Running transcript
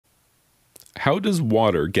how does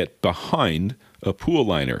water get behind a pool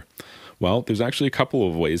liner? Well, there's actually a couple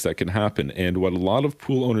of ways that can happen. And what a lot of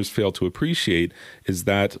pool owners fail to appreciate is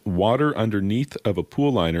that water underneath of a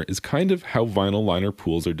pool liner is kind of how vinyl liner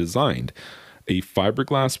pools are designed. A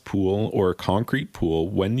fiberglass pool or a concrete pool,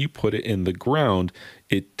 when you put it in the ground,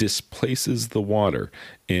 it displaces the water.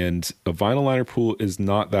 And a vinyl liner pool is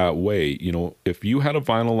not that way. You know, if you had a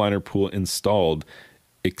vinyl liner pool installed,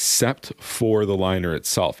 except for the liner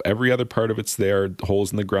itself, every other part of it's there,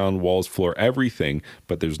 holes in the ground, walls, floor, everything,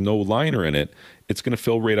 but there's no liner in it, it's going to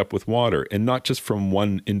fill right up with water. And not just from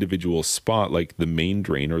one individual spot like the main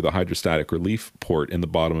drain or the hydrostatic relief port in the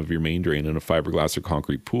bottom of your main drain in a fiberglass or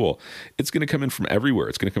concrete pool. It's going to come in from everywhere.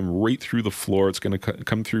 It's going to come right through the floor. It's going to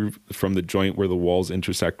come through from the joint where the walls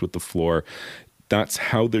intersect with the floor. That's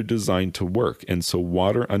how they're designed to work. And so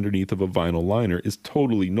water underneath of a vinyl liner is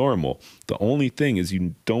totally normal. The only thing is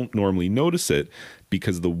you don't normally notice it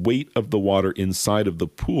because the weight of the water inside of the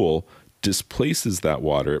pool displaces that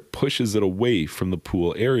water. It pushes it away from the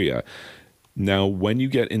pool area. Now, when you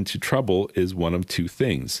get into trouble is one of two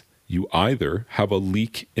things. You either have a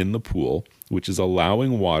leak in the pool, which is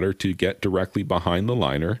allowing water to get directly behind the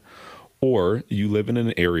liner, or you live in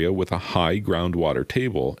an area with a high groundwater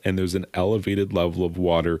table and there's an elevated level of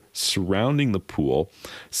water surrounding the pool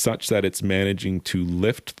such that it's managing to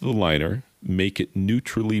lift the liner, make it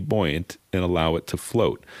neutrally buoyant, and allow it to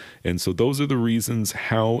float. And so those are the reasons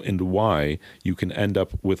how and why you can end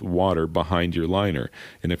up with water behind your liner.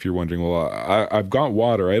 And if you're wondering, well, I've got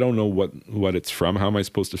water, I don't know what it's from, how am I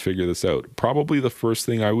supposed to figure this out? Probably the first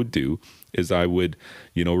thing I would do is I would,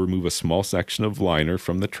 remove a small section of liner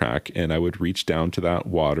from the track and I would reach down to that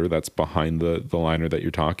water that's behind the liner that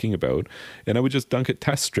you're talking about. And I would just dunk a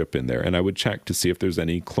test strip in there and I would check to see if there's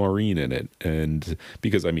any chlorine in it. And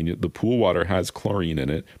because, the pool water has chlorine in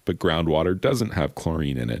it, but groundwater doesn't have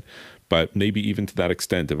chlorine in it. But maybe even to that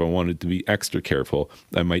extent, if I wanted to be extra careful,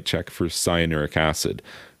 I might check for cyanuric acid.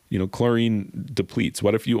 Chlorine depletes.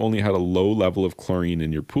 What if you only had a low level of chlorine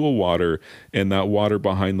in your pool water and that water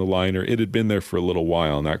behind the liner, it had been there for a little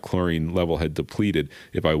while and that chlorine level had depleted?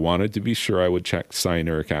 If I wanted to be sure, I would check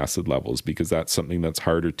cyanuric acid levels because that's something that's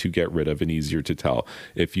harder to get rid of and easier to tell.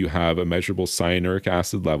 If you have a measurable cyanuric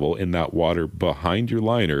acid level in that water behind your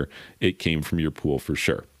liner, it came from your pool for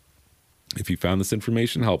sure. If you found this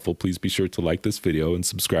information helpful, please be sure to like this video and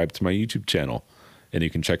subscribe to my YouTube channel. And you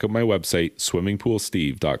can check out my website,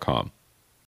 swimmingpoolsteve.com.